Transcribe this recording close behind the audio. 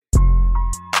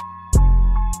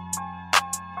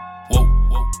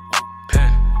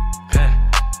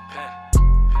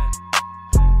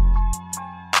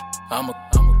I'm a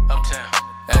Uptown,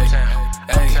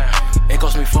 hey. It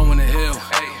cost me 4 in the hill,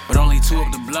 but only 2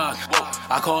 up the block.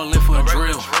 I call in for a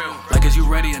drill, like is you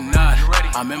ready or not?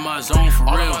 I'm in my zone for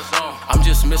real. I'm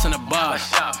just missing a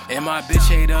box. And my bitch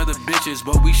hate other bitches,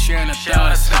 but we sharing the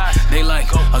thoughts. They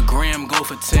like a gram go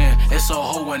for 10. It's a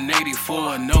whole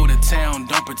 184. Know the town,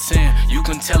 don't pretend. You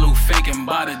can tell who faking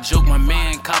by the joke. My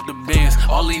man copped the bands.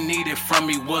 All he needed from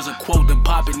me was a quote to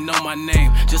pop and know my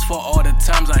name. Just for all the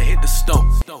times I hit the stove.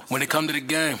 When it come to the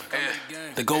game,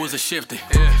 the goals are shifted.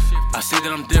 I see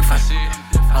that I'm different.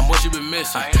 I'm what you been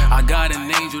missing. I got an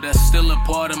angel that's still a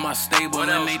part of my stable,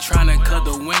 and they tryna cut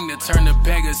the wing to turn the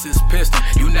Pegasus piston.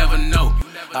 You never know.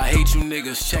 I hate you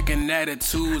niggas checking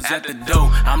attitudes at the door.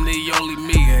 I'm the only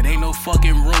me. It ain't no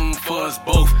fucking room for us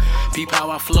both. Peep how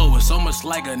I flow. It's almost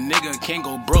like a nigga can't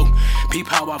go broke. Peep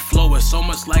how I flow. It's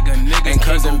almost like a nigga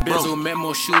can't go broke. Bizzle met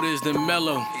more shooters than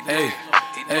Mello. Hey,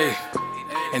 hey.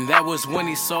 And that was when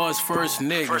he saw his first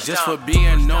nigga. Just for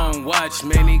being on watch,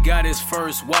 man, he got his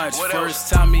first watch. First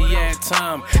time he had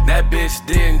time, that bitch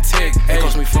didn't tick. It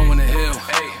cost me 4 in the hill,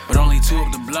 but only 2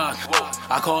 up the block.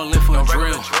 I call in for a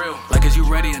drill, like is you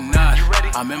ready or not?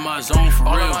 I'm in my zone for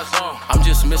real. I'm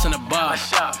just missing a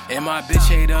box. And my bitch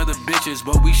hate other bitches,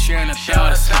 but we sharing the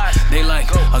thoughts. They like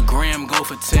a gram go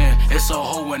for 10. It's a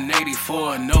whole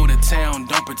 184. Know the town,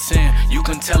 don't pretend. You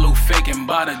can tell who faking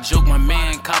by the joke. My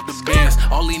man copped the bands.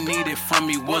 All he needed from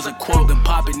me was a quote to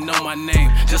pop and know my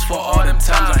name. Just for all the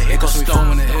times I hit the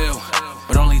stove in the hill,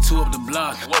 but only 2 up the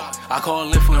block. I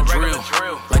call in for a drill,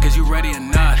 like is you ready or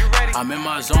not? I'm in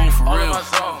my zone for real.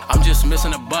 I'm just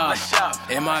missing a box.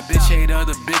 And my bitch hate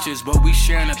other bitches, but we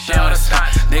sharing the thoughts.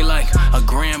 They like a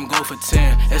gram go for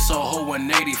 10. It's a whole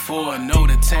 184. Know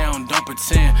the town, don't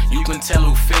pretend. You can tell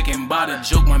who faking by the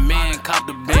joke. My man copped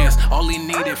the bands. All he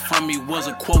needed from me was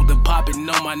a quote to pop and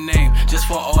know my name. Just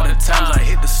for all the times I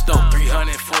hit the stove.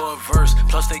 300 for a verse,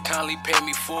 plus they kindly pay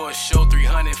me for a show.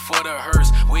 300 for the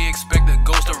hearse. We expect the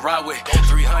ghost to ride with.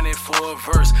 300 for a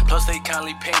verse, plus they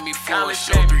kindly pay me for a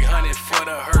show. 300 for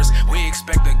the hearse. We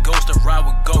expect the ghost to ride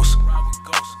with ghosts.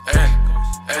 Hey,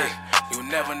 hey, you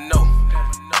never know.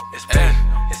 It's been,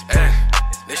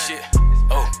 this shit.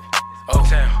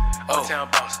 Uptown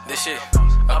Bounce. This shit.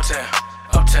 Uptown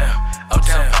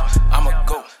Bounce. I'ma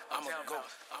go.